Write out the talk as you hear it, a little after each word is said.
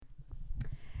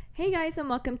Hey guys, and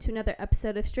welcome to another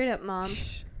episode of Straight Up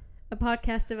Moms, a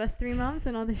podcast of us three moms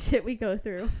and all the shit we go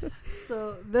through.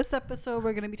 So this episode,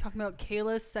 we're going to be talking about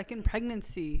Kayla's second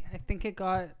pregnancy. I think it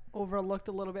got overlooked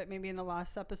a little bit maybe in the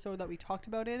last episode that we talked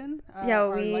about it in.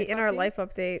 Our life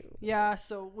update. Yeah,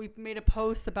 so we made a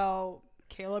post about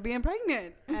Kayla being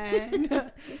pregnant,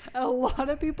 and a lot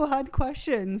of people had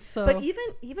questions. So, but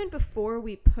even before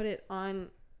we put it on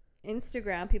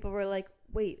Instagram, people were like,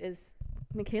 "Wait, is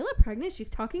Michaela pregnant? She's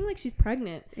talking like she's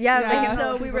pregnant." Yeah. And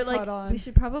so we were like, we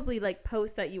should probably like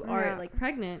post that you are like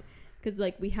pregnant, because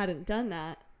like we hadn't done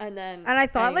that, and I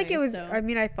thought like it was. So. I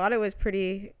mean, I thought it was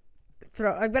pretty.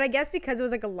 But I guess because it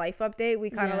was like a life update, we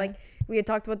kind of like we had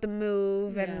talked about the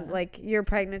move and like your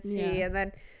pregnancy, and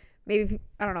then maybe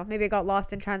I don't know, maybe it got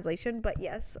lost in translation. But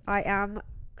yes, I am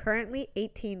currently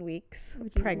 18 weeks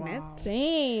pregnant. Wow.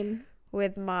 Same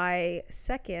with my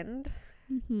second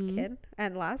kid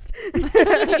and last.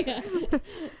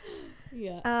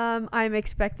 I'm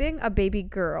expecting a baby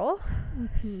girl.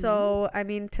 So I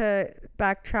mean, to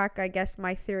backtrack, I guess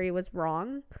my theory was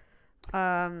wrong.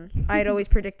 I'd always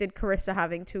predicted Carissa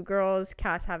having two girls,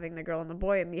 Cass having the girl and the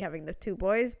boy, and me having the two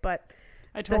boys, but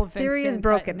I told the theory Vincent is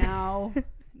broken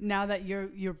now that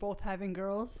you're both having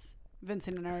girls.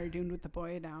 Vincent and I are doomed with the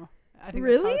boy now. I think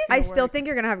really? I still think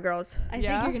you're gonna have girls. I think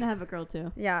you're gonna have a girl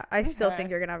too. Yeah, I still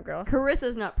think you're gonna have a girl.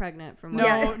 Carissa's not pregnant from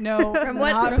no from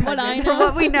what I know. From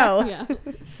what we know. Yeah.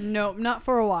 No, not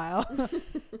for a while.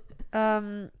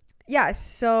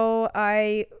 So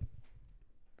I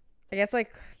guess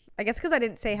because I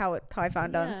didn't say how I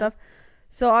found out and stuff.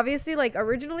 So obviously, like,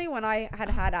 originally when I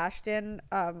had Ashton,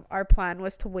 our plan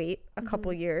was to wait a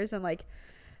couple years and like,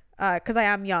 because I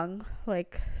am young,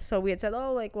 like, so we had said,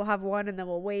 oh, like we'll have one and then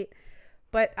we'll wait.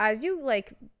 But as you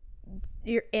like,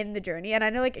 you're in the journey, and I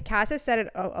know like Cass has said it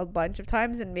a bunch of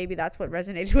times, and maybe that's what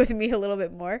resonated with me a little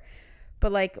bit more.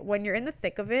 But like when you're in the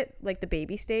thick of it, like the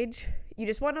baby stage, you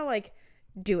just want to like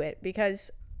do it, because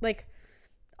like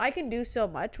I can do so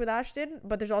much with Ashton,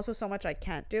 but there's also so much I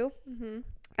can't do.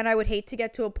 And I would hate to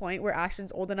get to a point where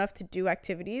Ashton's old enough to do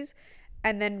activities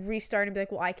and then restart and be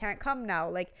like, well, I can't come now.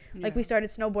 Like we started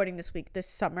snowboarding this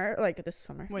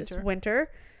winter,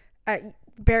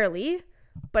 barely,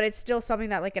 but it's still something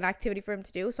that like an activity for him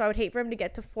to do. So I would hate for him to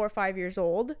get to 4 or 5 years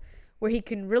old where he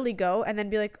can really go and then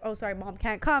be like, oh, sorry, mom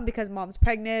can't come because mom's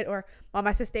pregnant, or mom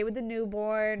has to stay with the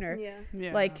newborn, or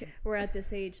like we're at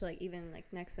this age, like even like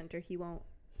next winter he won't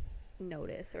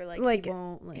notice, or like he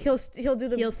won't like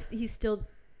he's still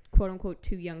quote unquote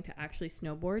too young to actually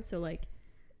snowboard, so like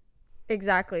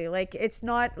exactly, like it's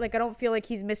not like I don't feel like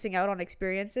he's missing out on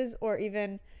experiences, or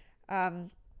even I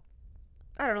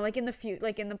don't know, like in the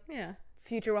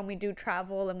future when we do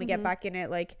travel and we get back in it,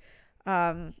 like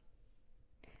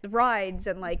rides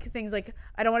and like things, like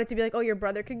I don't want it to be like, oh, your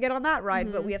brother can get on that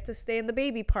ride but we have to stay in the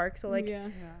baby park. So like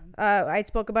I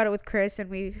spoke about it with Chris, and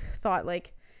we thought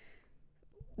like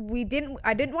I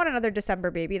didn't want another December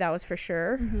baby, that was for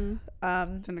sure.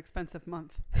 It's an expensive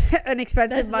month. That's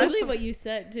literally what you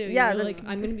said too. Yeah, like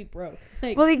I'm gonna be broke.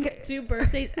 Like, well, like 2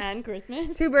 birthdays and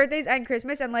Christmas. 2 birthdays and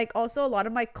Christmas, and like also a lot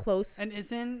of my close. And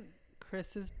isn't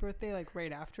Chris's birthday like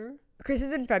right after? Chris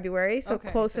is in February, so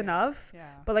close enough. Yeah.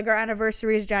 But like our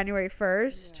anniversary is January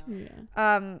 1st.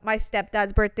 Yeah. My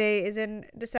stepdad's birthday is in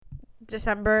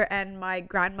December, and my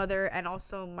grandmother and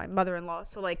also my mother-in-law.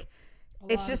 So like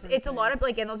it's a lot of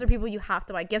like, and those are people you have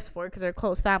to buy gifts for because they're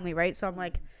close family, right? So I'm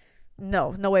like,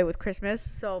 no way with Christmas.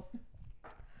 So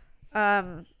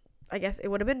I guess it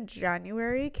would have been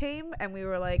January came, and we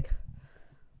were like,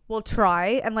 we'll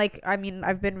try. And like, I mean,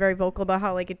 I've been very vocal about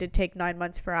how like it did take 9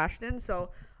 months for Ashton,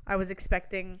 so I was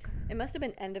expecting it must have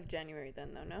been end of January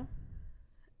then, though. No,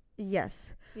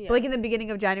 yes, but like in the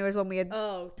beginning of January is when we had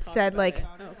said like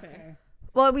okay.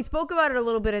 Well, we spoke about it a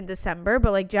little bit in December,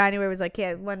 but like January was like,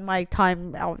 yeah, when my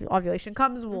time ovulation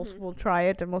comes, we'll try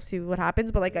it and we'll see what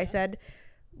happens. But like I said,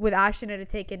 with Ashton, it had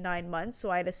taken 9 months, so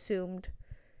I had assumed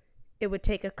it would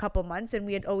take a couple months, and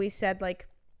we had always said like,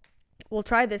 we'll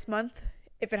try this month.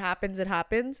 If it happens, it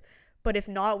happens. But if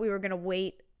not, we were gonna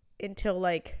wait until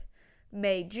like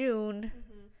May, June,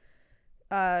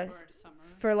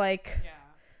 for like,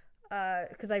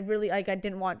 because I really like I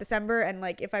didn't want December, and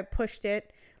like if I pushed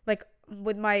it, like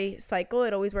with my cycle,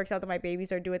 it always works out that my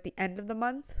babies are due at the end of the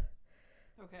month.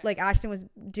 Okay. Like Ashton was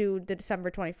due the December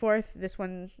 24th. This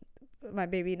one, my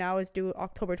baby now, is due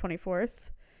October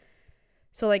 24th.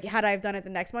 So like had I have done it the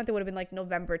next month, it would have been like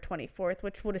November 24th,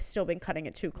 which would have still been cutting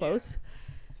it too close.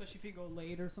 Especially if you go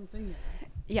late or something.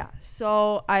 Yeah.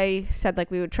 So I said like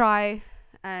we would try,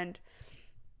 and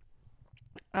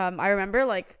I remember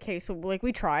like, okay, so like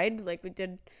we tried, like we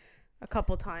did a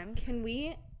couple times. Can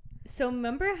we So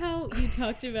remember how you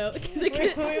talked about We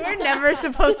were never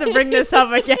supposed to bring this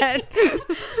up again.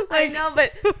 I know,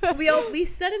 but we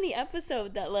said in the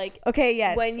episode that like Okay,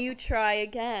 yes. when you try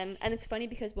again, and it's funny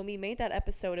because when we made that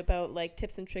episode about like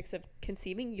tips and tricks of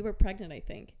conceiving, you were pregnant, I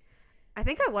think. I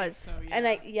think I was. So, yeah. And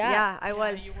I I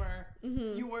was. You were.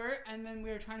 Mm-hmm. You were, and then we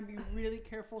were trying to be really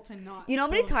careful to not. You know how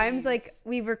many spill times things. like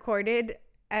we've recorded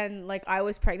and like I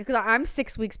was pregnant because I'm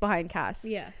 6 weeks behind Cass.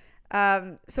 Yeah.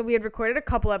 So we had recorded a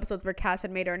couple episodes where Cass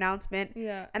had made her announcement,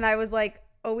 Yeah. and I was like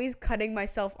always cutting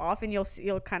myself off, and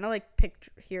you'll kind of like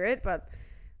hear it, but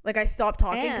like I stopped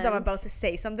talking because I'm And- about to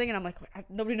say something, and I'm like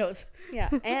nobody knows. Yeah.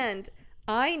 And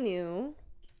I knew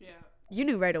Yeah. You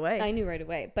knew right away. right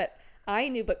away, but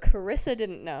Carissa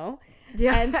didn't know.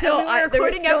 Yeah. And so we were there were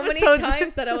recording so many episodes.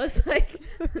 times that I was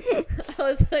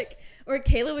like, or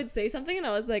Kayla would say something and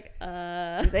I was like,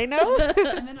 Do they know?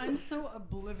 And then I'm so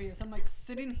oblivious. I'm like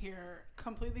sitting here,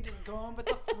 completely just going with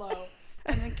the flow.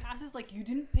 And then Cass is like, "You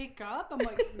didn't pick up." I'm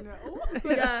like, "No."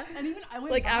 Yeah. And even I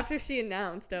went like back, after she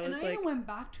announced, I and was I like, even went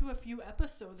back to a few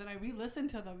episodes and I re-listened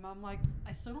to them. I'm like,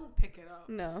 I still don't pick it up.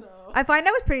 No. So. I find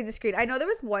I was pretty discreet. I know there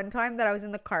was one time that I was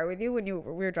in the car with you when we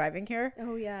were driving here,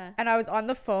 oh yeah, and I was on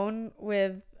the phone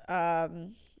with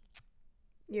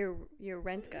your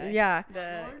rent guy. yeah.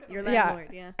 Landlord? Your Yeah. landlord.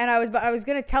 Yeah. And I was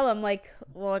gonna tell him like,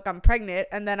 well, like I'm pregnant,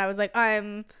 and then I was like,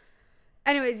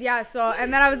 anyways, yeah. So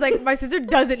and then I was like, my sister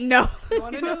doesn't know. You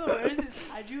want to know the worst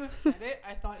is, had you have said it,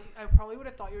 I probably would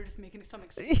have thought you were just making some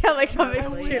excuse. Yeah, like some I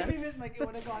excuse. wouldn't even, like, it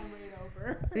would have gone right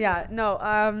over. Yeah, no,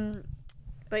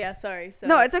 But yeah, sorry. So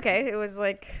no, it's okay. It was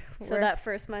like so that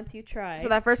first month you tried. so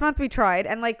that first month we tried,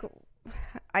 and like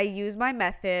I used my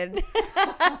method.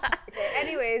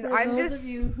 Anyways, For I'm those just of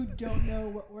you who don't know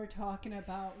what we're talking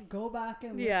about, go back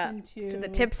and Yeah. listen to the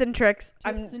tips and tricks.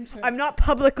 Tips and tricks. I'm not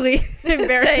publicly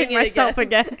embarrassing Saying it myself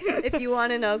again. if you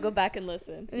want to know, go back and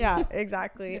listen. Yeah,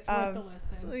 exactly. It's worth a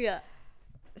listen. Yeah.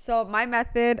 So my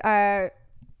method, I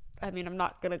mean, I'm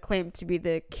not gonna claim to be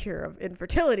the cure of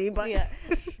infertility, but Yeah.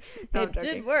 No, I'm It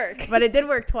joking. did work. But it did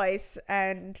work twice,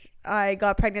 and I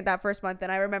got pregnant that first month.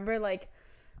 And I remember like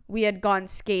we had gone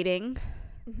skating,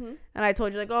 Mm-hmm. and I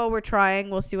told you like, oh, we're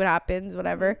trying, we'll see what happens,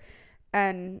 whatever.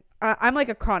 And I'm like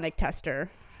a chronic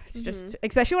tester. It's just,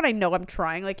 especially when I know I'm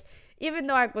trying, like even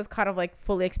though I was kind of like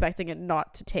fully expecting it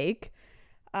not to take.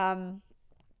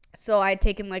 So I had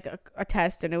taken like a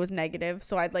test and it was negative.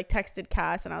 So I'd like texted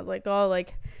Cass and I was like, oh,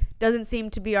 like doesn't seem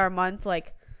to be our month.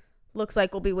 Like looks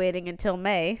like we'll be waiting until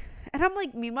May. And I'm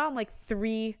like, meanwhile, I'm like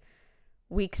 3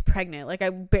 weeks pregnant. Like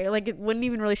I barely, like it wouldn't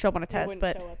even really show up on a It test. wouldn't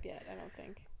But show up yet, I don't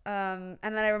think. and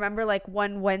then I remember like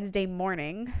one Wednesday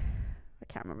morning, I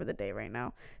can't remember the day right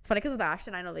now. It's funny because with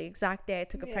Ashton, I know the exact day I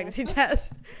took a Yeah. pregnancy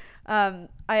test. I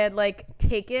had like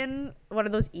taken one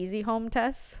of those easy home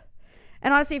tests.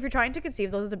 And honestly, if you're trying to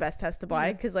conceive, those are the best tests to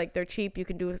buy because like they're cheap. You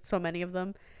can do so many of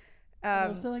them.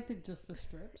 Also, like just the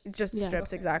strips. Just the Yeah.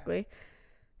 strips, Okay. exactly.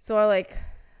 So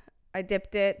I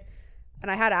dipped it, and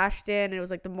I had Ashton, and it was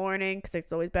like the morning because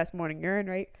it's always best morning urine,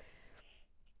 right?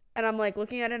 And I'm like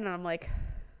looking at it, and I'm like,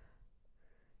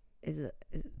 is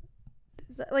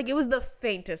that, like it was the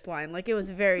faintest line, like it was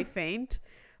very faint.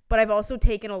 But I've also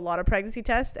taken a lot of pregnancy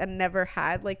tests and never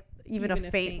had like even a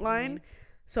faint line.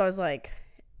 So I was like,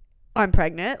 I'm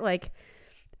pregnant, like,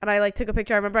 and I like took a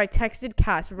picture. I remember I texted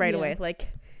Cass right Yeah. away, like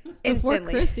Before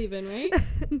instantly. Chris even, right?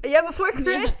 Yeah, before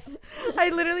Chris. I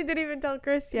literally didn't even tell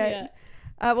Chris yet.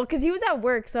 Yeah. Well, because he was at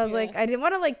work, so I was Yeah. like, I didn't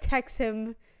want to like text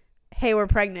him, "Hey, we're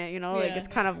pregnant," you know, like Yeah. it's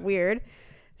kind of weird.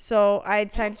 So I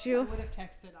had sent I you. would have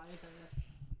texted either.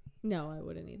 No, I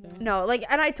wouldn't either. No, like,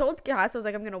 and I told Cass, I was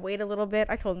like, I'm gonna wait a little bit.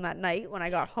 I told him that night when I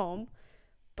got home,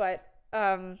 but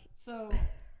So,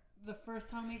 the first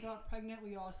time we got pregnant,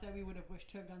 we all said we would have wished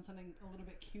to have done something a little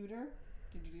bit cuter.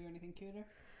 Did you do anything cuter?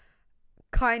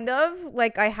 kind of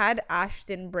like I had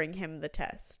Ashton bring him the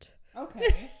test,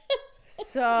 Okay.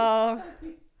 so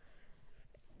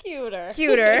Cuter.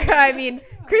 cuter. I mean,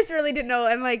 Chris really didn't know,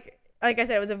 and like I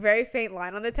said, it was a very faint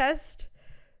line on the test.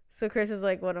 So Chris is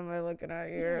like, "What am I looking at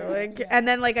here?" Like, Yeah. and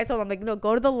then like I told him, like, "No,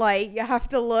 go to the light. You have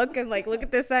to look and like look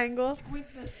at this angle." Squint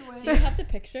this way. Do you have the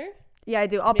picture? Yeah, I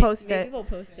do. I'll Maybe- post maybe it. we'll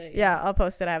post it. Yeah, I'll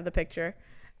post it. I have the picture.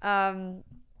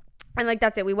 And like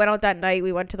that's it. We went out that night.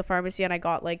 We went to the pharmacy and I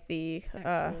got like the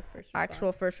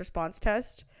actual first response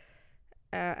test.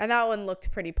 And that one looked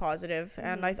pretty positive.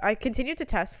 And I continued to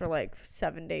test for like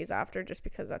 7 days after just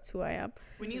because that's who I am.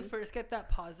 When you first get that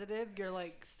positive, you're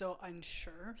like still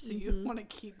unsure, so you want to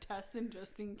keep testing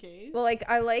just in case. Well, like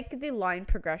I like the line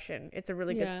progression. It's a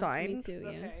really good Me sign. too, yeah.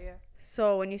 Okay, yeah.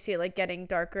 So when you see it like getting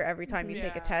darker every time you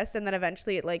take a Yeah. test, and then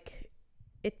eventually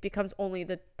it becomes only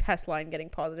the test line getting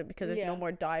positive because there's no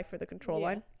more dye for the control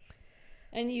line.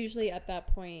 And usually at that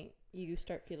point, you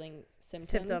start feeling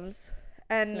symptoms.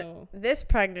 And this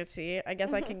pregnancy, I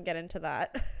guess I can get into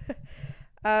that.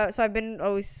 So I've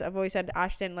always said to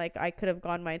Ashton, like, I could have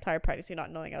gone my entire pregnancy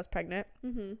not knowing I was pregnant.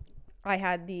 Mm-hmm. I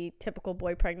had the typical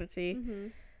boy pregnancy.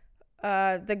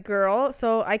 Mm-hmm. The girl,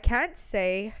 so I can't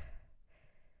say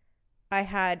I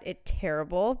had it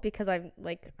terrible because I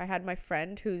had my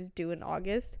friend who's due in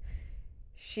August.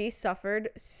 She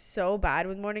suffered so bad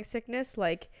with morning sickness.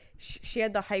 Like, she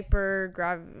had the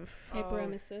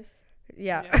hyperemesis.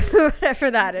 Yeah.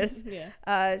 Whatever that is.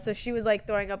 Yeah. So she was like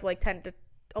throwing up like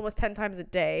almost 10 times a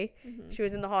day. Mm-hmm. She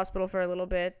was in the hospital for a little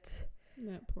bit.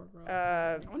 That poor girl.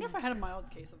 I wonder if I had a mild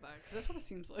case of that, because that's what it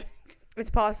seems like. It's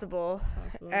possible.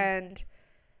 And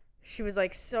she was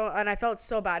like and I felt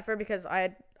so bad for her because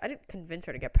I didn't convince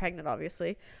her to get pregnant,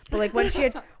 obviously, but like when she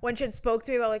had spoke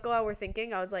to me about like, oh, we're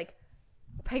thinking, I was like,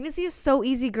 pregnancy is so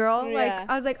easy, girl. Yeah. Like,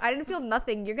 I was like, I didn't feel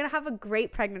nothing. You're gonna have a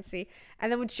great pregnancy.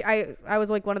 And then when I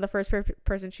was like one of the first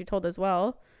person she told as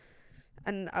well,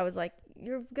 and I was like,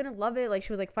 you're gonna love it. Like,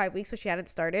 she was like 5 weeks, so she hadn't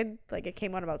started. Like, it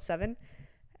came on about 7.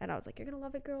 And I was like, you're gonna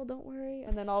love it, girl, don't worry.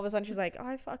 And then all of a sudden she's like, oh,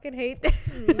 I fucking hate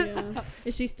this. Yeah.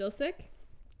 Is she still sick?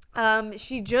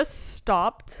 She just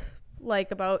stopped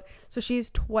so she's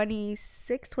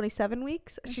 27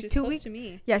 weeks. Oh, she's 2 close weeks to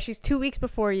me. Yeah, she's 2 weeks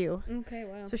before you. Okay,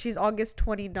 wow. So she's August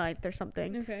 29th or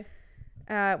something. Okay.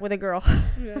 With a girl.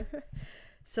 Yeah.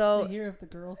 So the year of the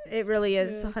girls. it really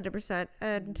is. Yeah. 100%.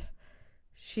 And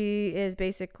she is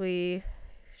basically,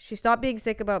 she stopped being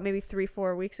sick about maybe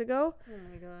 3-4 weeks ago, Oh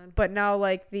my god. but now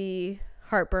like the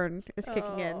heartburn is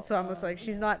kicking in. So I'm just like,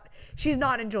 she's not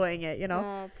enjoying it, you know.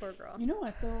 Oh, poor girl. You know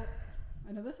what though?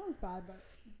 I know this sounds bad, but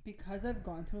because I've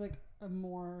gone through like a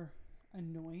more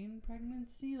annoying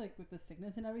pregnancy, like with the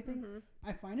sickness and everything, Mm-hmm.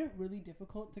 I find it really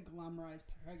difficult to glamorize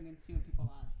pregnancy when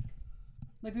people ask.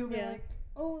 Like, people be like,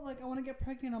 oh, like, I want to get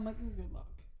pregnant. I'm like, ooh, good luck.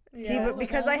 See, Yeah. but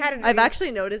because I had I've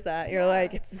actually noticed that. You're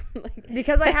like, it's like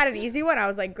because I had an easy one, I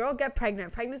was like, girl, get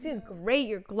pregnant. Pregnancy is great.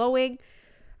 You're glowing.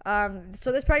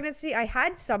 So this pregnancy, I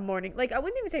had some morning, like, I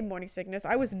wouldn't even say morning sickness.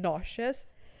 I was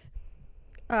nauseous.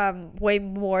 Way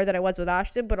more than I was with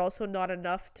Ashton, but also not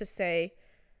enough to say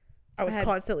I was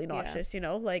constantly nauseous, you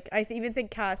know? Like, I even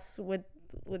think, Cass, with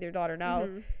your daughter now,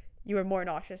 you were more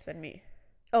nauseous than me.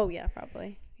 Oh yeah,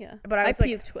 probably. Yeah. But I was like,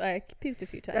 puked. I puked a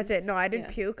few times. that's it. No, I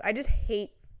didn't puke. I just hate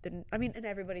and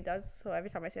everybody does. So every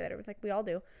time I say that, everyone's like, we all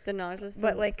do. The nausea.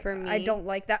 But like, for me, I don't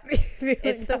like that feeling.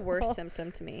 It's the at worst all.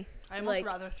 symptom to me. I almost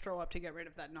rather throw up to get rid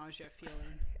of that nausea feeling.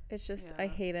 It's just, I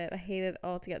hate it. I hate it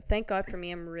altogether. Thank God for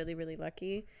me, I'm really, really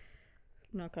lucky.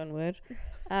 Knock on wood.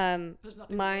 There's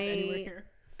nothing My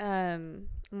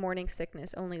morning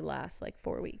sickness only lasts like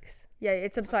 4 weeks. Yeah,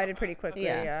 it subsided pretty quickly.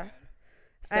 Yeah.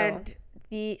 So, And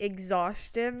the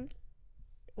exhaustion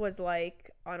was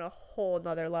like on a whole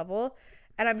nother level,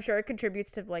 and I'm sure it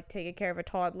contributes to like taking care of a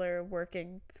toddler,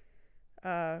 working,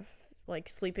 like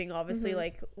sleeping, obviously.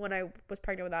 Like, when I was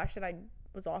pregnant with Ashton, I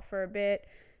was off for a bit.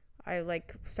 I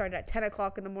like started at 10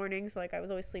 o'clock in the morning, so like I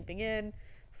was always sleeping in,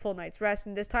 full night's rest.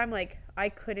 And this time, like, I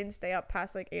couldn't stay up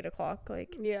past like 8 o'clock,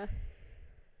 like. yeah.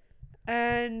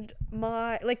 And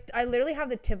I literally have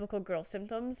the typical girl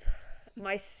symptoms.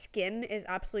 My skin is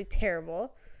absolutely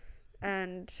terrible,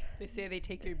 and they say they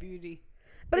take your beauty,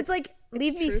 but it's like,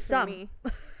 leave me some. Me.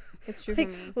 It's true Like,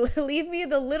 for me. leave me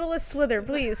the littlest slither,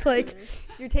 please. Like,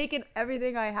 you're taking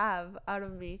everything I have out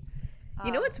of me.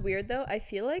 You know what's weird though? I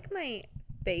feel like my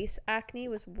face acne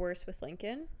was worse with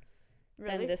Lincoln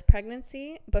than this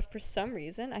pregnancy, but for some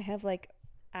reason I have like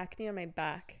acne on my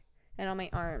back and on my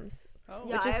arms. Oh.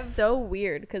 Yeah, which is so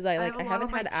weird because I haven't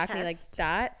had acne like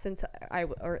that since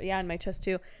in my chest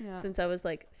too, since I was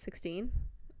like 16.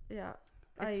 Yeah,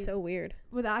 It's so weird.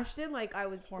 with Ashton, like, I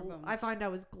find I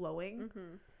was glowing.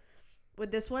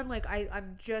 With this one, like,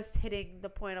 I'm just hitting the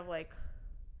point of like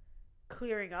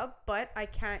clearing up, but I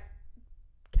can't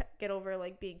get over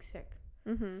like being sick.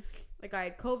 Like, I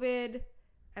had COVID,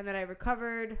 and then I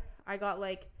recovered. I got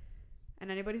like. And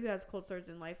anybody who has cold sores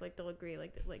in life, like, they'll agree,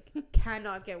 like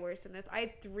cannot get worse than this. I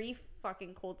had 3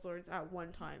 fucking cold sores at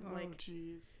one time. Oh, like,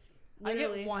 jeez. I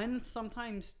literally. get 1,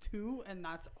 sometimes 2, and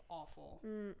that's awful.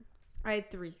 I had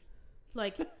 3.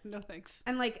 Like, no thanks.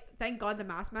 and like, thank God the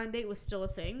mask mandate was still a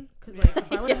thing, because like,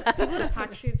 if I would have, people would have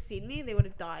actually seen me, they would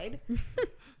have died.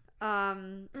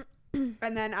 And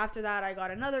then after that, I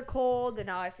got another cold, and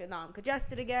now I'm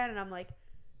congested again, and I'm like,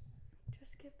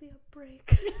 just give me a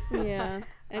break. Yeah.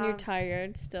 And you're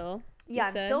tired still. Yeah,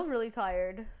 I'm still really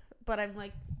tired, but I'm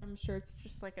sure it's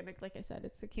just like I said,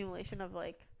 it's accumulation of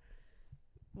like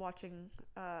watching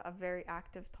a very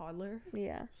active toddler.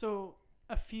 Yeah. So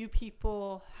a few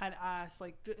people had asked,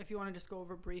 like, if you want to just go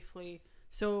over briefly.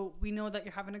 So we know that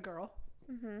you're having a girl.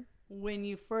 Mm-hmm. When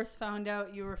you first found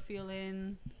out, you were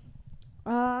feeling...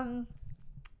 You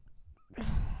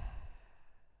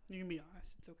can be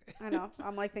honest. It's okay. I know.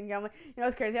 I'm like thinking,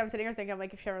 it's crazy. I'm sitting here thinking, I'm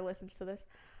like, if she ever listens to this.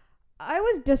 I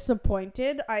was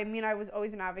disappointed. I mean, I was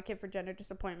always an advocate for gender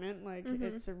disappointment. Like,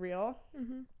 it's real.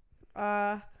 Mm-hmm.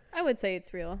 I would say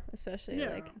it's real, especially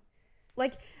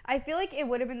like I feel like it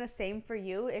would have been the same for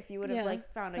you if you would have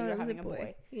like found out you were having a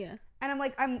boy. Yeah. And I'm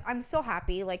like, I'm so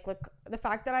happy. Like, look, the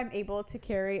fact that I'm able to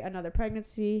carry another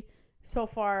pregnancy so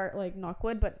far, like, knock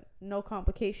wood, but no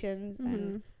complications,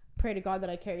 and pray to God that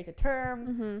I carry to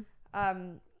term.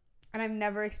 And I've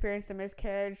never experienced a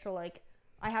miscarriage, so like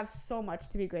I have so much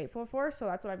to be grateful for. So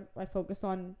that's what I focus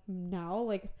on now.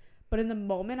 Like, but in the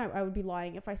moment, I would be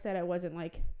lying if I said I wasn't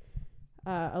like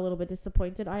a little bit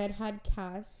disappointed. I had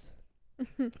Cass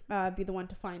be the one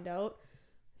to find out.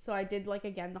 So I did, like,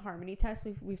 again, the Harmony test.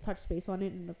 We've touched base on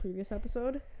it in the previous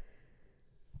episode.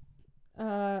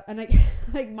 And I,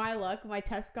 like, my luck, my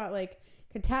test got like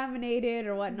contaminated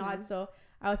or whatnot. So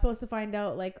I was supposed to find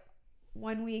out like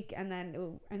 1 week, and then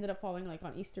it ended up falling like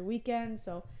on Easter weekend.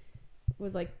 So it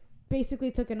was like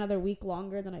basically took another week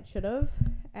longer than it should have.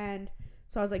 And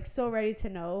so I was like so ready to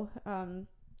know.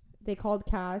 They called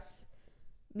Cass.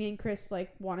 Me and Chris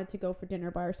like wanted to go for dinner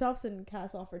by ourselves, and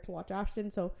Cass offered to watch Ashton.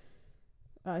 So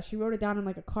she wrote it down on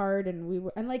like a card,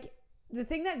 and like the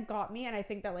thing that got me, and I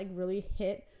think that like really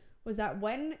hit, was that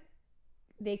when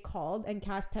they called and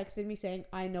Cass texted me saying,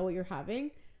 I know what you're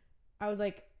having, I was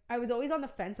like, I was always on the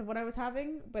fence of what I was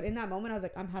having, but in that moment I was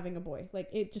like, I'm having a boy. Like,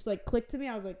 it just like clicked to me.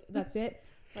 I was like, that's it.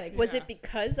 Like, was it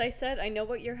because I said I know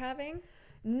what you're having?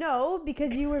 No,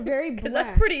 because you were very because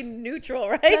that's pretty neutral,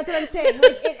 right? That's what I'm saying.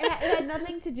 Like, it had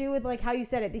nothing to do with like how you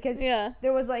said it, because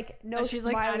there was like no she's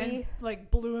smiley, like adding, like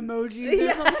blue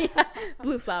emojis.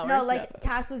 Blue flowers. No, like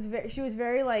Cass was she was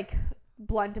very like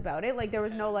blunt about it. Like, there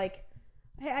was no like,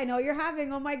 hey, I know what you're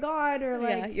having, oh my God, or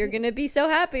like you're gonna be so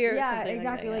happy, or something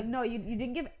exactly. Like, no, you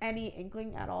didn't give any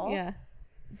inkling at all. Yeah,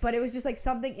 but it was just like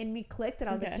something in me clicked, and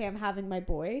I was like, okay, I'm having my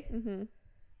boy.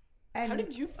 And how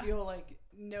did you feel, like,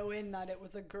 knowing that it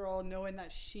was a girl, knowing that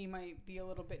she might be a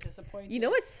little bit disappointed? You know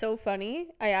what's so funny?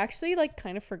 I actually like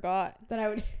kind of forgot that I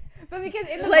would, but because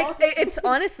in the like moment, it's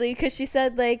honestly because she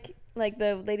said like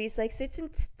the lady's like sit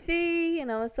and fee,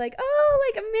 and I was like,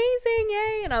 oh, like amazing,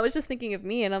 yay! And I was just thinking of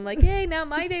me, and I'm like, yay! Now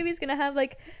my baby's gonna have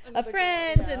like a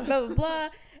friend, and blah blah blah.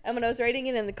 And when I was writing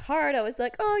it in the card, I was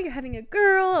like, oh, you're having a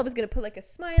girl. I was gonna put like a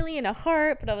smiley and a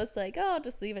heart, but I was like, oh, I'll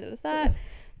just leave it as that.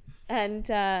 And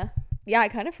I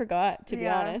kind of forgot, to be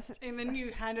honest. And then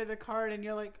you handed the card, and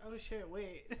you're like, oh shit,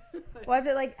 wait. Was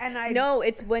it like, and I... No,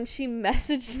 it's when she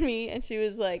messaged me, and she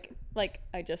was like,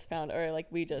 I just found, or like,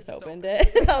 we just opened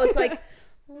it. And I was like,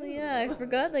 oh yeah, I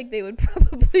forgot, like, they would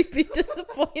probably be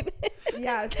disappointed.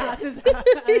 Yeah. Cass's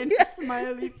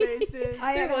smiley faces.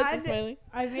 I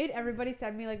made everybody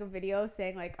send me like a video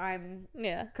saying like, I'm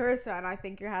Carissa, and I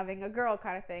think you're having a girl,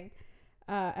 kind of thing.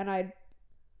 And I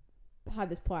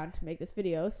had this plan to make this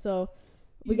video, so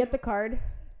we get the card.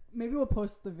 Maybe we'll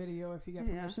post the video if you get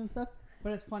permission and stuff.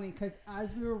 But it's funny because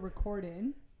as we were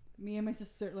recording, me and my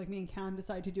sister, like me and Cam,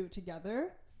 decided to do it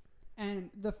together.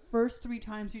 And the first 3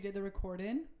 times you did the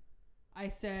recording, I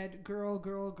said girl,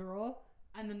 girl, girl,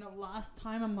 and then the last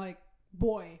time I'm like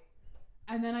boy,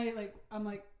 and then I'm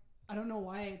like I don't know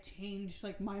why I changed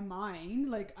like my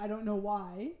mind, like I don't know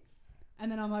why,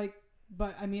 and then I'm like,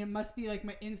 but I mean, it must be like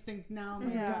my instinct now.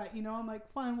 My gut, you know, I'm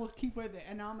like, fine, we'll keep with it.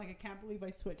 And now I'm like, I can't believe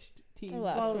I switched teams.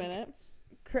 Last minute.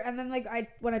 And then like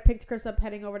when I picked Chris up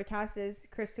heading over to Cass's,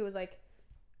 Chris too was like,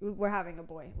 we're having a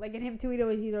boy. Like, in him too, he's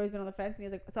always been on the fence, and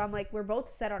he's like, so I'm like, we're both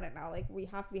set on it now. Like, we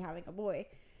have to be having a boy.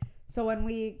 So when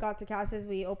we got to Cass's,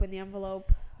 we opened the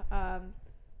envelope.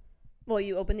 Well,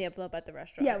 you opened the envelope at the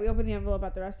restaurant. Yeah, we opened the envelope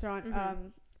at the restaurant.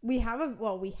 We had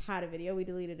a video. We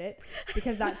deleted it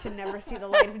because that should never see the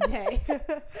light of day.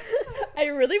 I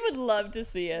really would love to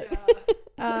see it.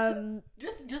 Yeah.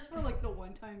 Just for like the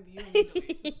one-time view.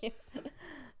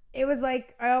 It was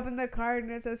like, I opened the card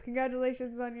and it says,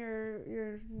 congratulations on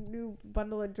your new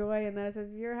bundle of joy, and then it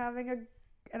says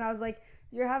and I was like,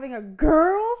 you're having a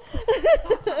girl?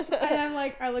 And I'm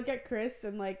like, I look at Chris,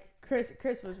 and like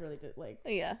Chris was really good, like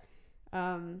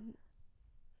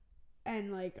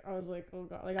and like I was like, oh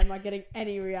God, like I'm not getting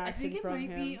any reaction from him. I think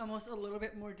it might be almost a little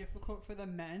bit more difficult for the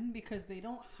men because they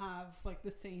don't have like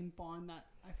the same bond that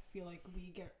I feel like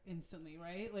we get instantly,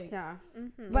 right? Like, yeah.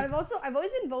 But I've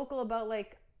always been vocal about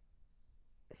like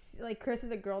Chris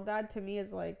is a girl dad to me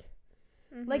is like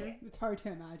like it's hard to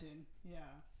imagine. Yeah.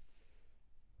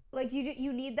 like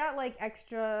you need that like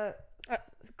extra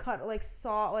cut, like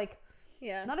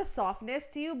not a softness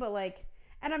to you, but like,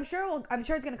 and I'm sure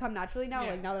it's gonna come naturally now,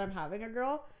 like now that I'm having a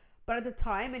girl. But at the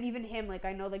time, and even him, like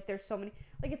I know like there's so many,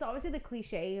 like it's obviously the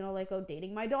cliche, you know, like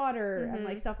dating my daughter and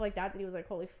like stuff like that he was like,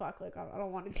 holy fuck, like I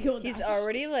don't want to deal with that. He's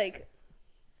already like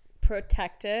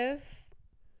protective,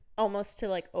 almost to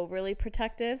like overly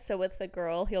protective. So with the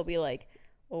girl, he'll be like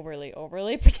overly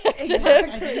protective.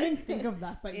 Exactly. I didn't even think of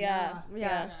that, but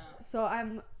yeah. So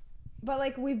but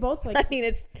like we both like. I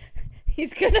mean,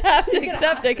 he's gonna have to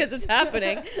accept it because it's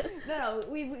happening. No,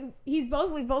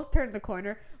 we both turned the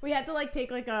corner. We had to like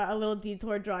take like a little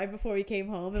detour drive before we came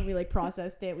home, and we like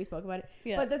processed it. We spoke about it.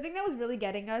 Yeah. But the thing that was really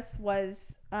getting us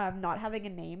was not having a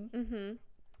name. Mm-hmm.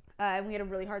 And we had a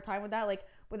really hard time with that. Like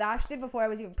with Ashton, before I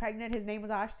was even pregnant, his name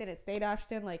was Ashton. It stayed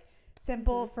Ashton. Like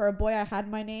simple. For a boy, I had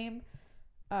my name.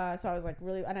 So I was like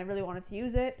I really wanted to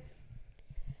use it.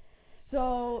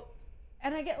 So,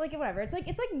 and I get like whatever. It's like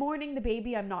mourning the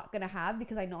baby I'm not gonna have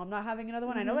because I know I'm not having another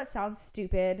one. I know that sounds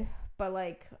stupid, but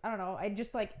like I don't know. I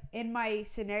just like in my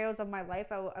scenarios of my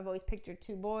life, I've always pictured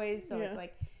 2 boys. So it's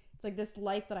like this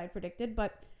life that I predicted.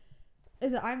 But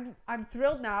I'm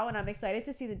thrilled now, and I'm excited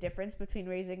to see the difference between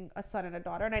raising a son and a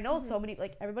daughter. And I know so many,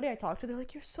 like everybody I talk to, they're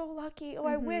like, "You're so lucky. Oh,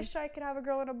 I wish I could have a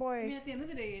girl and a boy." I mean, at the end of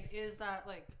the day, it is that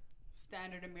like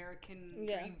standard American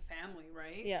dream family,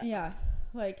 right? Yeah.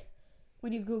 Like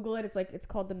when you Google it, it's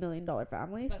called the $1 Million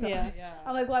Family. So yeah.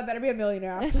 I'm like, well, I better be a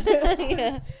millionaire after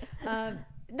this.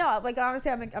 No, like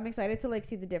honestly, I'm excited to like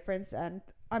see the difference, and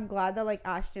I'm glad that like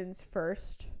Ashton's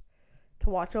first to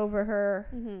watch over her,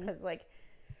 because like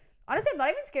honestly, I'm not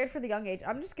even scared for the young age.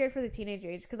 I'm just scared for the teenage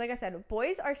age, because like I said,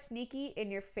 boys are sneaky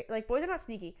in your face. Like boys are not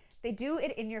sneaky; they do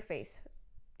it in your face.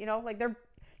 You know, like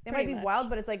they might be wild,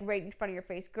 but it's like right in front of your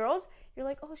face. Girls, you're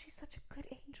like, oh, she's such a good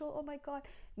angel. Oh my god.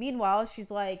 Meanwhile,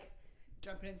 she's like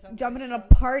jumping in a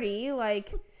party,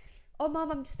 like, oh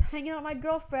mom, I'm just hanging out with my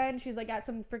girlfriend. She's like at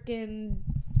some freaking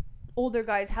older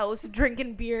guy's house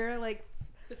drinking beer. Like,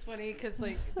 it's funny because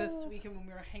like this weekend when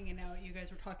we were hanging out, you guys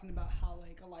were talking about how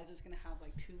like Eliza's gonna have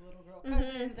like 2 little girl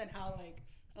cousins, and how like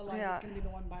Eliza's gonna be the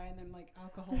one buying them like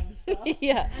alcohol and stuff.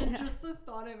 And just the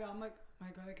thought of it, I'm like, oh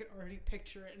my god, I could already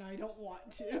picture it, and I don't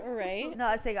want to. Right? No,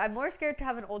 I was saying I'm more scared to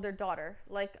have an older daughter.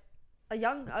 Like a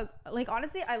young, like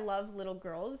honestly, I love little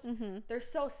girls. They're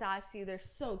so sassy. They're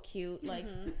so cute. Like,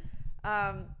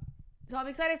 so I'm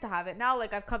excited to have it now.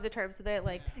 Like I've come to terms with it.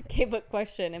 Like, okay, but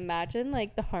question: imagine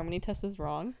like the harmony test is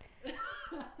wrong.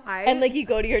 And like you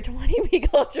go to your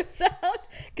 20-week ultrasound,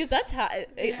 because that's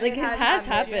it has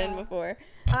happened before.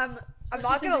 I'm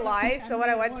not gonna lie. So when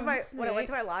I went to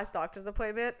my last doctor's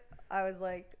appointment, I was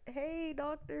like, "Hey,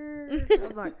 doctor,"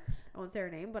 I won't say her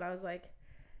name, but I was like,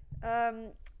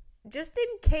 just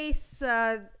in case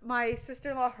my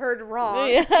sister-in-law heard wrong.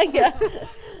 Yeah.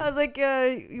 I was like,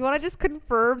 you want to just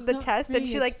confirm the test? And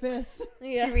she like,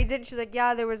 she reads it and she's like,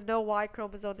 yeah, there was no Y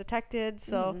chromosome detected,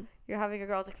 so you're having a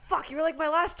girl. I was like, fuck, you were like my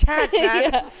last chance,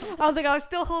 man. I was like, I was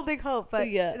still holding hope, but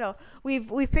you know,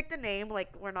 we've picked a name.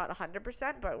 Like we're not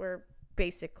 100%, but we're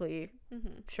basically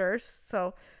sure.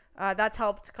 So that's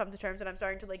helped come to terms, and I'm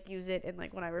starting to like use it in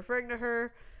like when I'm referring to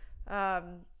her.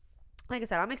 Like I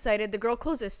said, I'm excited. The girl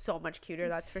clothes is so much cuter,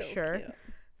 that's for sure. Cute.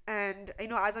 And you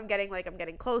know, as I'm getting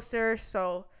closer,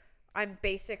 so I'm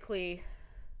basically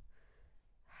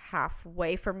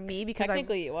halfway for me, because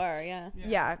technically you are,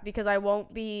 yeah, because I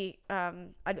won't be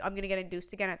I'm gonna get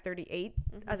induced again at 38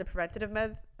 as a preventative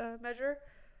measure.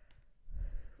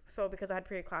 So because I had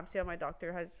preeclampsia, my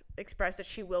doctor has expressed that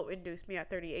she will induce me at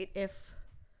 38 if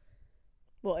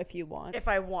you want. If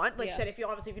I want, like said, if you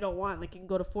don't want, like you can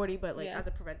go to 40, but like as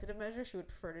a preventative measure, she would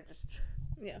prefer to just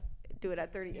do it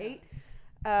at 38.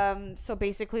 So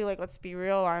basically, like let's be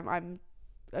real,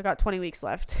 I got 20 weeks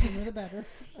left. The more the better.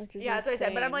 Yeah, that's what I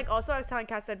said. But I'm like, also I was telling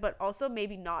Cass, but also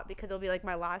maybe not, because it'll be like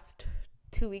my last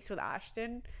 2 weeks with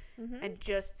Ashton, and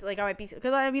just like I might be,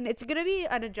 because I mean it's gonna be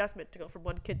an adjustment to go from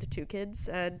 1 kid to 2 kids,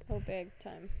 and big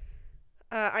time.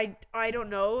 I don't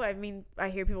know. I mean, I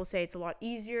hear people say it's a lot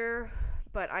easier.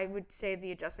 But I would say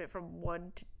the adjustment from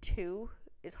 1 to 2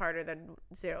 is harder than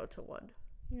 0 to 1.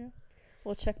 Yeah.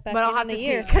 We'll check back but I'll in have a to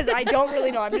year. see, because I don't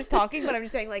really know. I'm just talking, but I'm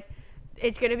just saying, like,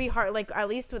 it's going to be hard. Like, at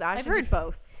least with Ashton. I've heard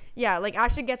both. Yeah, like,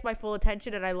 Ashton gets my full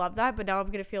attention, and I love that. But now I'm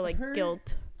going to feel, like,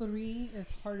 guilt. 3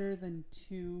 is harder than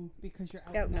 2 because you're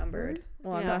outnumbered.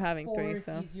 Well, I'm not having 3,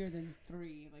 so. 4 is easier than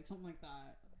 3. Like, something like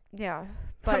that. Yeah.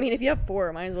 But I mean, if you have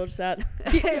 4, might as well just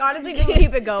honestly, just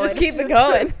keep it going. Just keep it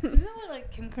going. Isn't that what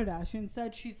like Kim Kardashian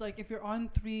said? She's like, if you're on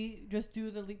 3, just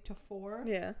do the leap to 4.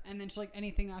 Yeah. And then she's like,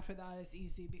 anything after that is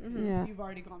easy because you've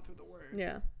already gone through the work.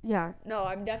 Yeah. Yeah. No,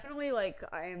 I'm definitely like,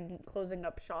 I am closing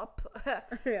up shop.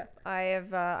 Yeah.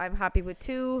 I'm happy with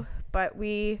 2, but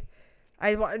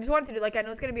I just wanted to do, like, I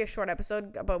know it's going to be a short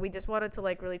episode, but we just wanted to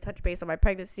like really touch base on my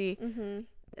pregnancy.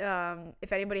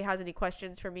 If anybody has any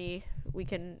questions for me, we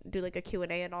can do like a Q&A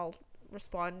and I'll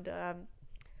respond on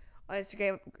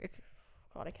Instagram.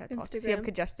 God, I can't talk. See, I'm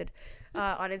congested.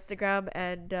 On Instagram,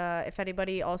 and if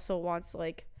anybody also wants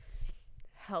like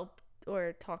help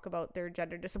or talk about their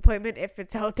gender disappointment, if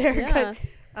it's out there, yeah.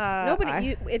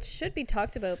 It should be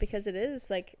talked about because it is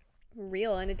like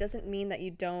real, and it doesn't mean that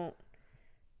you don't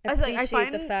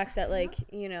appreciate the fact that like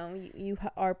you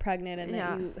are pregnant and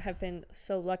that you have been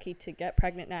so lucky to get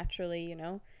pregnant naturally,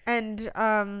 and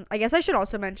I guess I should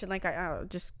also mention, like, I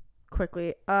just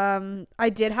quickly, I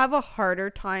did have a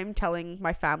harder time telling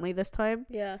my family this time.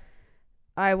 Yeah,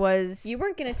 you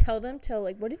weren't gonna tell them till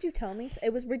like, what did you tell me?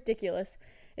 It was ridiculous.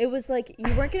 It was like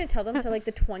you weren't gonna tell them till like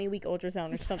the 20-week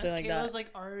ultrasound or something like that. Kayla was like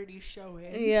already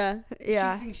showing. Yeah.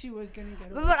 She thinks she was gonna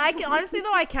get away. But I can honestly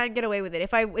though, I can't get away with it.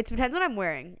 It depends what I'm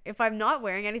wearing. If I'm not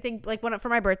wearing anything, like for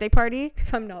my birthday party.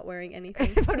 If I'm not wearing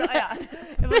anything. if I'm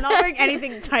not wearing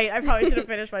anything tight, I probably should have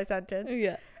finished my sentence.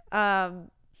 Yeah.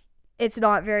 It's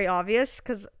not very obvious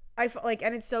because I like,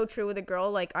 and it's so true with a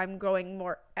girl. Like, I'm growing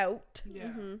more out. Yeah.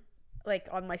 Mm-hmm. Like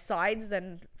on my sides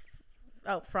than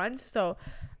out front. So,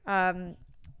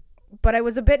 but I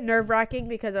was a bit nerve-wracking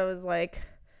because I was like,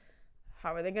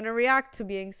 how are they going to react to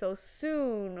being so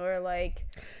soon? Or like,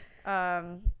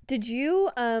 did you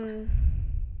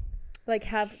like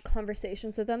have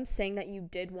conversations with them saying that you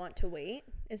did want to wait?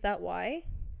 Is that why?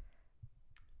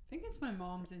 I think it's my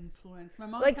mom's influence. My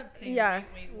mom like, kept saying,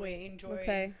 wait, enjoy.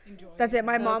 Okay. Enjoy. That's it.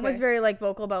 My mom was very like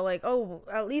vocal about like, oh,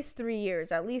 at least 3 years,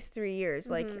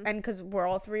 like, and because we're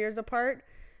all 3 years apart.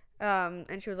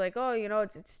 And she was like, oh,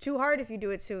 it's too hard if you do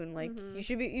it soon. Like,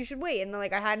 you should wait. And then,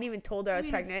 like, I hadn't even told her I was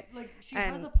pregnant. Like, she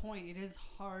has a point. It is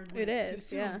hard. When it's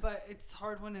too soon, but it's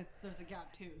hard when there's a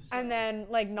gap too. So. And then,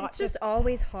 like, it's just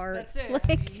always hard. That's it.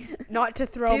 Like, not to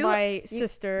throw my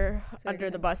sister under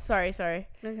the bus. Sorry.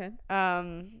 Okay.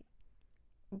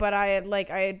 But I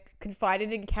had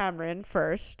confided in Cameron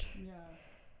first. Yeah.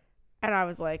 And I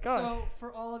was like, oh. So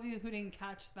for all of you who didn't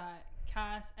catch that,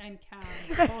 Cass and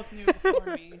Cam both knew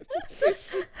before me.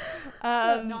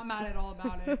 Not mad at all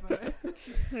about it, but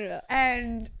yeah.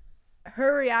 And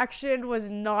her reaction was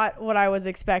not what I was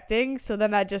expecting, so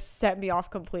then that just set me off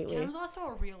completely. Cam's also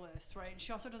a realist, right?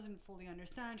 She also doesn't fully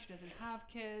understand. She doesn't have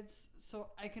kids, so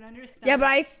I can understand. Yeah, but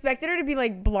I expected her to be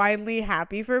like blindly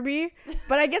happy for me.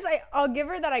 But I guess I'll give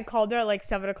her that I called her at like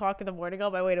 7:00 in the morning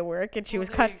on my way to work, and she was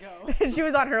she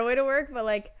was on her way to work, but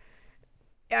like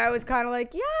I was kind of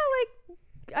like, yeah, like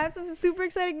I have some super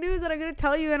exciting news that I'm gonna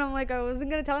tell you, and I'm like, I wasn't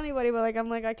gonna tell anybody, but like I'm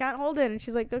like, I can't hold it. And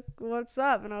she's like, what's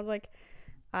up? And I was like,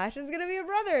 Ashton's gonna be a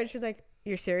brother. And she's like,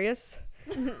 you're serious?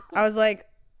 I was like,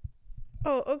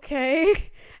 oh, okay.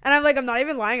 And I'm like, I'm not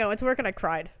even lying, I went to work and I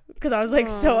cried because I was like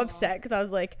so upset, because I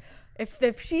was like,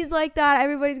 if she's like that,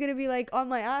 everybody's gonna be like on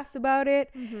my ass about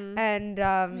it. And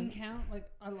I mean, Cam, like,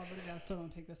 I love her to death, so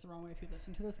don't take this the wrong way if you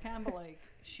listen to this, Cam, but like,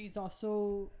 she's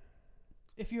also,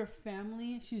 if you're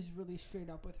family, she's really straight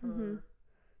up with her.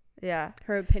 Yeah,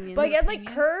 her opinions. But yeah, like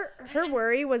her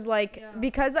worry was like,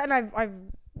 because, and I've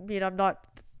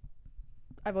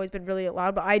always been really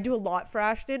loud, but I do a lot for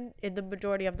Ashton in the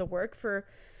majority of the work for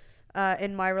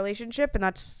in my relationship, and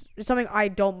that's something I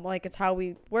don't like. It's how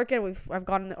we work it. I've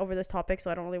gone over this topic,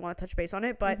 so I don't really want to touch base on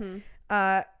it, but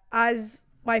as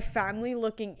my family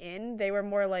looking in, they were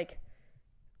more like,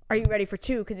 are you ready for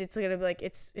 2? Because it's gonna be like,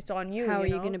 it's on you. How are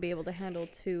you gonna be able to handle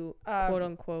 2, quote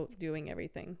unquote, doing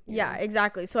everything? Yeah,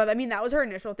 exactly. So I mean, that was her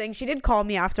initial thing. She did call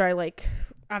me after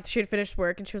she had finished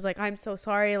work, and she was like, I'm so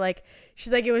sorry. Like,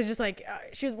 she's like, it was just like,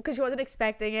 because she wasn't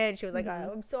expecting it, and she was like,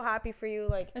 I'm so happy for you.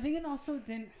 Like, I think it also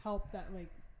didn't help that like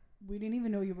we didn't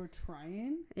even know you were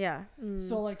trying. Yeah.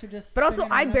 So like to just. But also,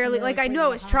 I barely like, I know I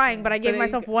was trying, but I gave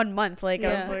myself 1 month. Like,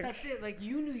 I was like, that's it. Like,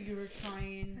 you knew you were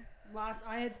trying. Last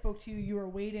I had spoke to you, you were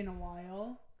waiting a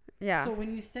while. Yeah. So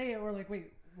when you say it, we're like,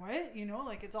 wait, what?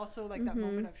 Like, it's also like that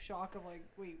moment of shock of like,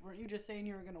 wait, weren't you just saying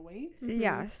you were gonna wait?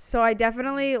 Yeah. So I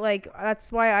definitely, like, that's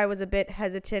why I was a bit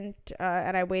hesitant,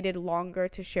 and I waited longer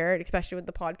to share it, especially with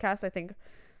the podcast. I think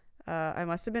I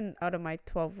must have been out of my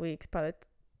 12 weeks by the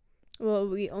well,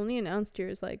 we only announced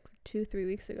yours like 2-3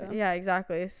 weeks ago. Yeah,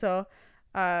 exactly. So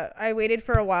I waited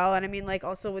for a while, and I mean, like,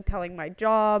 also with telling my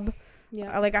job,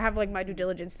 Yeah. Like, I have like my due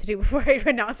diligence to do before I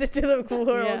announce it to the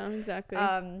world. Yeah, exactly.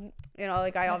 You know,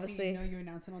 like I obviously. You know, you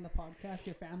announce it on the podcast,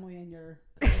 your family and your.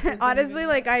 Honestly,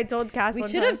 like I told Cass, we one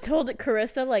should time, have told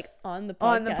Carissa like on the podcast.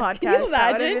 on the podcast. Can you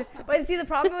imagine? But see, the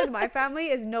problem with my family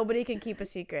is nobody can keep a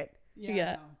secret.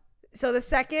 Yeah. No. So the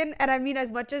second, and I mean,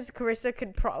 as much as Carissa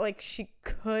could, she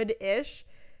could-ish,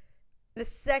 the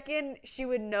second she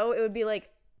would know, it would be like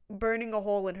burning a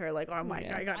hole in her. Like, oh my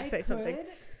God, I gotta say something.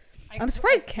 I'm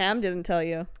surprised Cam didn't tell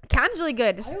you. Cam's really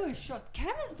good. I was shocked.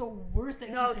 Cam is the worst.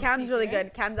 No, Cam's really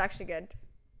good. Cam's actually good.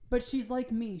 But she's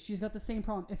like me. She's got the same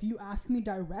problem. If you ask me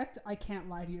direct, I can't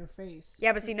lie to your face.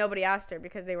 Yeah, but see, nobody asked her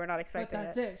because they were not But expecting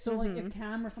that's it. it. So like, if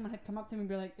Cam or someone had come up to me and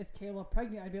be like, "Is Kayla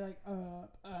pregnant?" I'd be like,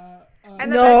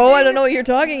 And the No, best I thing- don't know what you're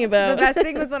talking about. The best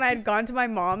thing was when I had gone to my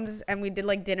mom's and we did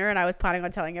like dinner and I was planning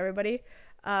on telling everybody.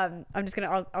 I'm just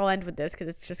gonna, I'll end with this because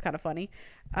it's just kind of funny.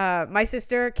 My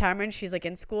sister Cameron, she's like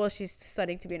in school. She's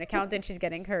studying to be an accountant. She's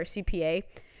getting her CPA,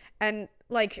 and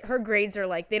like her grades are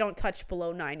like they don't touch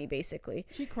below 90 basically.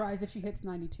 She cries if she hits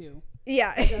 92.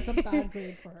 Yeah, That's a bad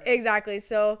grade for her. exactly.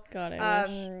 So God, I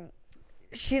wish.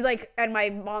 she's like, and my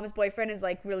mom's boyfriend is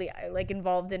like really like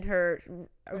involved in her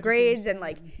grades, and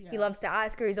like he loves to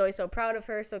ask her. He's always so proud of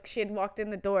her. So she had walked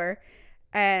in the door,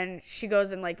 and she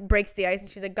goes and like breaks the ice, and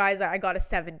she's like, "Guys, I got a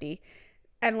 70,"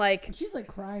 and like And she's like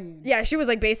crying. yeah, she was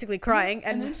like basically crying,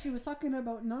 And then she was talking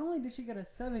about not only did she get a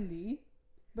 70,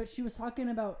 but she was talking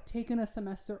about taking a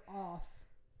semester off.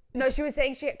 no, she was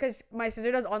saying because my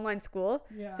sister does online school,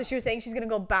 Yeah. so she was saying she's gonna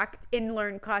go back in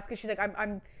learn class because she's like,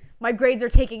 I'm my grades are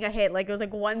taking a hit. Like it was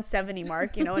like 170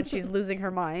 mark, you know, and she's losing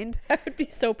her mind. I would be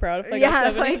so proud if I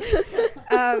Yeah, got 70.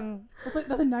 That's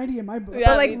that's a 90 in my book. Yeah.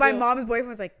 But like me my too. mom's boyfriend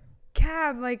was like,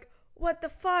 Cam, like what the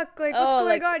fuck, like what's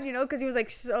going on, you know? Because he was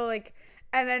like so like,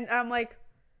 and then I'm like,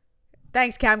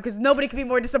 thanks, Cam, because nobody could be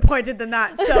more disappointed than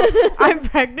that. So I'm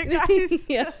pregnant, guys.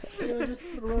 Yeah. Kayla just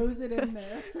throws it in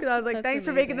there. Because I was like, That's thanks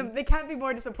for making amazing. them. They can't be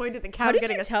more disappointed than Cam How did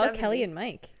getting you a tell 70. Kelly and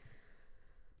Mike?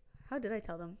 How did I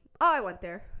tell them? Oh, I went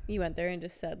there. You went there and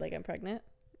just said like I'm pregnant.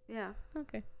 Yeah.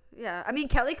 Okay. Yeah. I mean,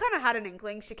 Kelly kind of had an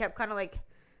inkling. She kept kind of like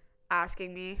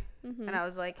asking me, Mm-hmm. and I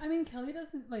was like, I mean, Kelly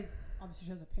doesn't like. Obviously,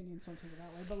 she has opinions. Don't take it that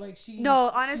way. But like she. No,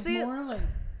 honestly, she's more like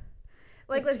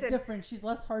it's listen. different. She's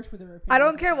less harsh with her opinions. I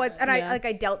don't care what, and Yeah.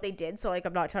 I doubt they did. So like,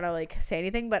 I'm not trying to like say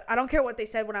anything, but I don't care what they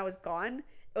said when I was gone.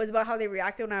 It was about how they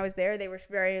reacted when I was there. They were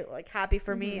very like happy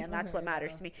for me, and that's what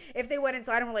matters to me. If they went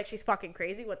inside and were like, "She's fucking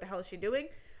crazy. What the hell is she doing?"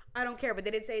 I don't care. But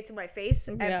they didn't say it to my face,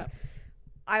 and Yeah.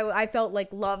 I felt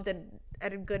like loved and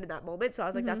good in that moment. So I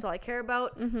was like, that's all I care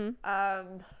about. Mm-hmm.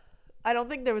 I don't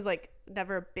think there was like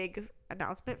never a big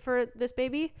announcement for this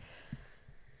baby.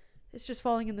 It's just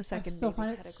falling in the I second still baby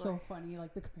find it category. so funny,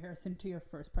 like the comparison to your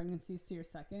first pregnancies to your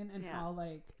second, and Yeah. how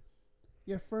like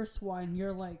your first one,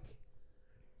 you're like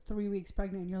 3 weeks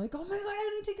pregnant, and you're like, oh my god,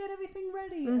 I need to get everything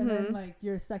ready, and then like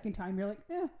your second time, you're like,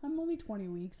 I'm only 20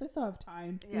 weeks, I still have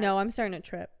time. No, I'm Yes. starting a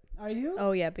trip. Are you?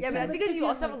 Oh yeah, big Yeah, but time. that's because you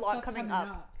also have a lot coming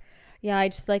up. Yeah, I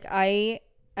just like I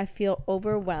feel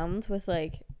overwhelmed with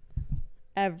like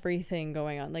everything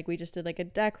going on. Like we just did like a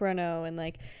deck reno, and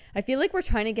like I feel like we're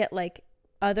trying to get like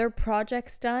other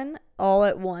projects done all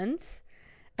at once,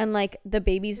 and like the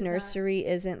baby's nursery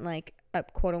isn't like a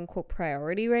quote unquote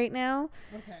priority right now.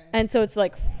 Okay. And so it's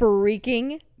like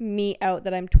freaking me out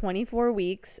that I'm 24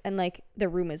 weeks and like the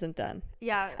room isn't done.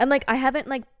 Yeah. And like I haven't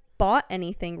like bought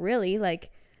anything really.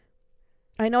 Like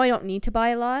I know I don't need to buy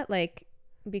a lot, like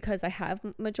because I have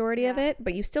majority of it,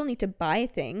 but you still need to buy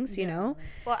things, you know?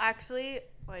 Well, actually,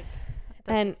 like, it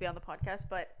doesn't And- need to be on the podcast,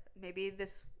 but maybe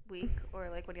this week or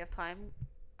like when you have time,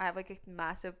 I have like a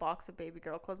massive box of baby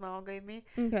girl clothes my mom gave me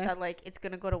Okay. that like it's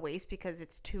gonna go to waste because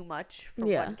it's too much for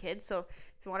Yeah. one kid. So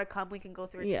if you want to come, we can go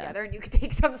through it Yeah. together, and you can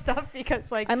take some stuff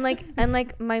because like I'm like, and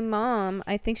like my mom,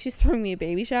 I think she's throwing me a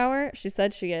baby shower. She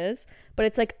said she is, but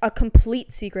it's like a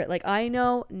complete secret. Like I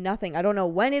know nothing. I don't know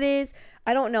when it is.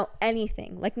 I don't know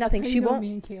anything. Like nothing. She won't.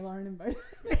 Me and Kayla aren't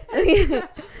invited.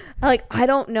 Like I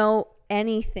don't know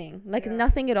anything. Like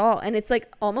nothing at all. And it's like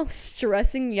almost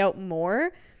stressing me out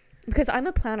more because I'm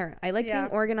a planner. I like being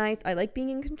organized. I like being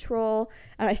in control,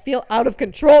 and I feel out of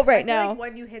control right I feel now. like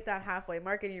when you hit that halfway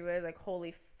mark and you realize like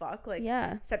holy fuck, like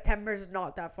Yeah. September's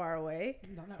not that far away.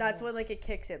 That's when like it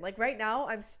kicks in. Like right now,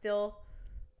 I'm still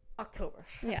October.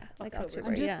 Yeah, like October.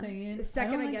 I'm just yeah. saying. The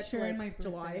second I, don't I like get to, sharing like, my birthday,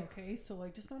 July. Okay, so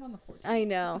like just not on the 14th. I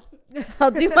know. I'll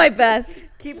do my best.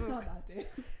 Keep Just not that day.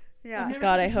 yeah. I've never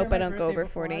God, had I to hope share I my don't go birthday over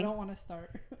before. 40. I don't want to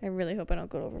start. I really hope I don't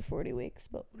go over 40 weeks,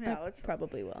 but Yeah, I let's-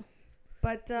 probably will.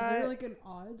 But is there like an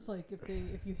odds? Like if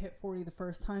you hit 40 the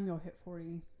first time, you'll hit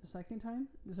 40 the second time?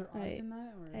 Is there odds in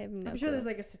that? Or? I have no I'm sure there's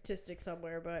like a statistic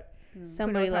somewhere, but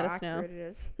somebody let us know. It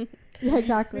is. Yeah,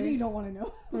 exactly. Maybe you don't want to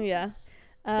know. Yeah.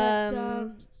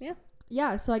 But, Yeah.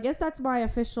 Yeah, so I guess that's my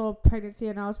official pregnancy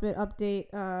announcement update.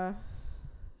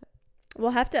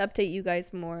 We'll have to update you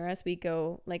guys more as we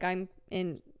go. Like, I'm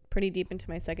in pretty deep into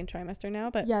my second trimester now,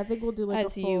 but yeah, I think we'll do like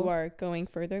as you are going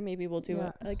further, maybe we'll do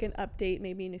like an update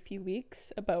maybe in a few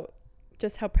weeks about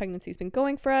just how pregnancy's been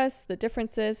going for us, the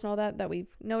differences and all that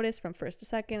we've noticed from first to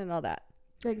second and all that.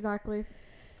 Exactly.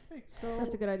 So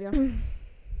that's a good idea.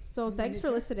 So thanks for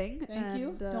listening. Thank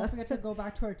you. Don't forget to go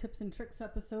back to our tips and tricks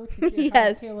episode to get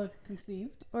yes. how Kayla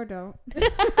conceived. Or don't.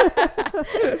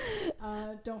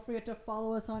 Don't forget to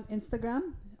follow us on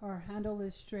Instagram. Our handle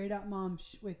is straight up mom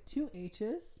with 2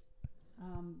 H's.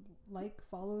 Like,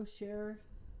 follow, share,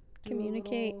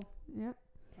 communicate. Yep.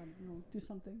 I don't know, do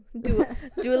something.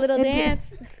 Do a little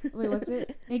dance. Wait, what's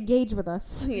it? Engage with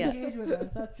us. Yeah. Engage with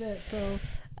us. That's it.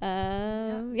 So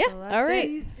So all right.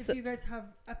 If you guys have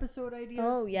episode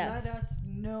ideas, let us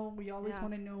know. We always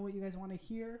want to know what you guys want to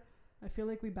hear. I feel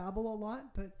like we babble a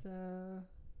lot, but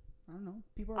I don't know.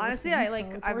 People are honestly,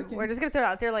 we're just gonna throw it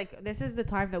out there. Like, this is the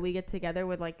time that we get together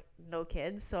with like no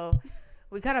kids, so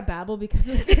we kind of babble because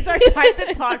it's our time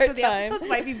to talk. So the episodes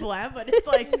might be bland, but it's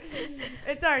like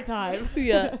it's our time.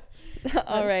 Yeah.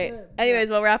 All right. Anyways,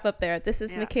 we'll wrap up there. This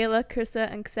is Michaela,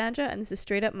 Krista, and Cassandra, and this is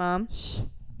Straight Up Mom. Shh.